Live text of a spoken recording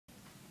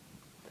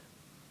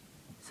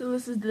So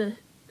this is the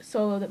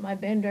solo that my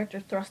band director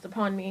thrust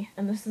upon me,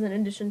 and this is in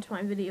addition to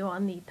my video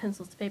on the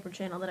Pencils to Paper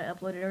channel that I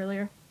uploaded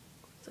earlier.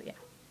 So yeah.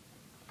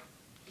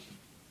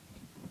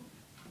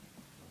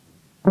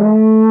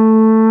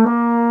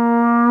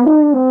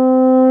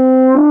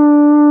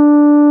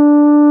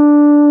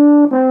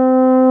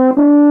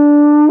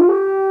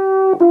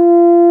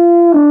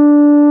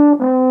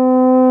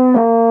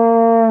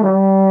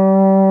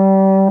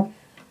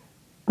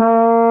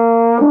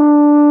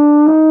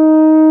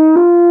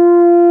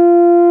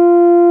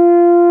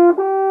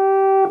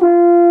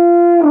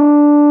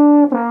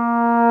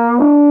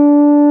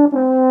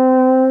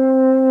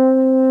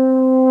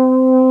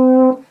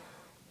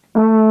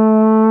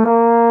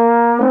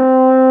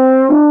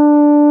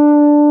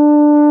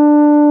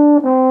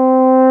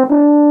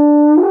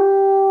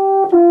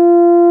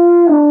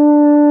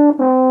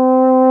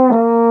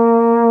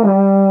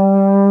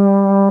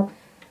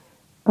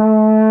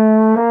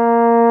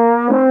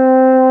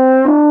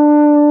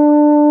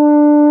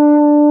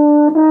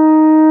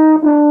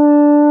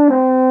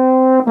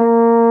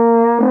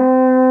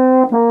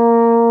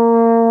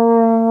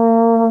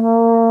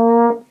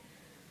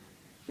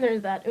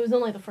 There's that. It was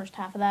only the first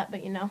half of that,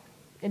 but you know,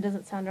 it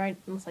doesn't sound right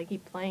unless I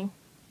keep playing.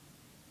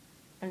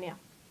 And yeah.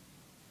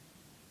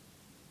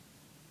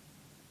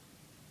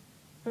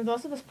 There's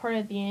also this part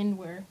at the end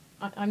where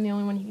I'm the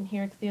only one who can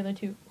hear because the other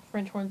two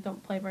French horns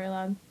don't play very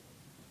loud.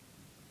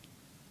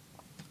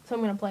 So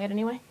I'm going to play it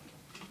anyway.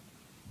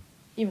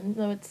 Even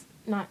though it's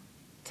not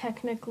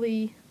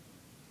technically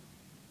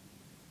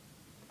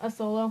a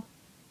solo.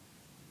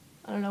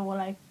 I don't know what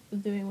I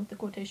was doing with the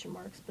quotation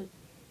marks, but...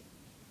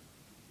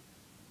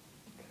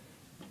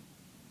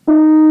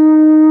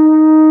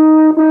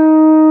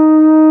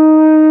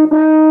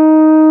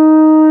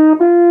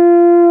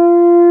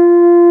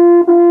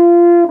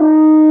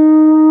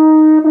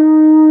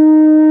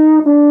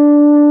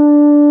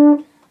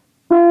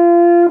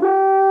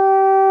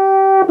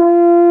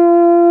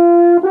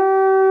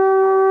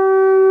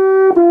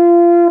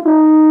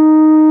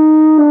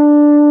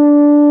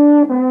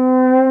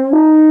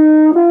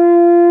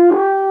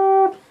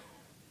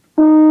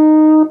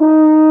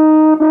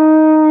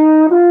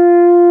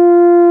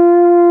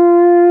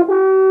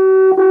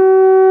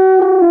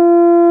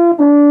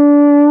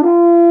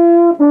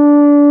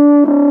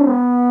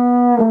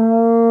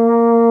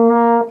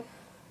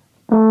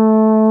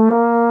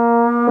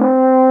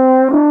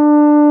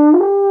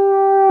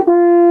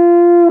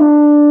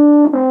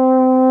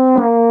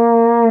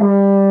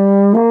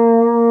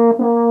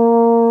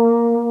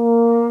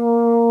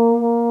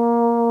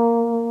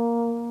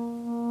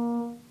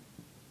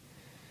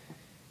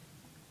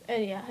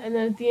 And yeah, and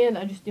then at the end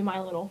I just do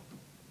my little.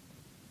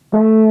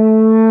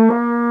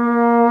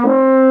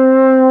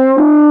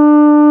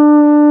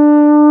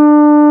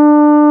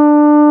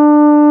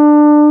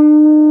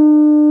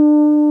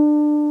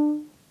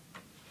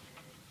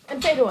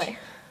 And fade away.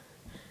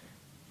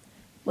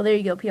 Well, there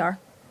you go, PR.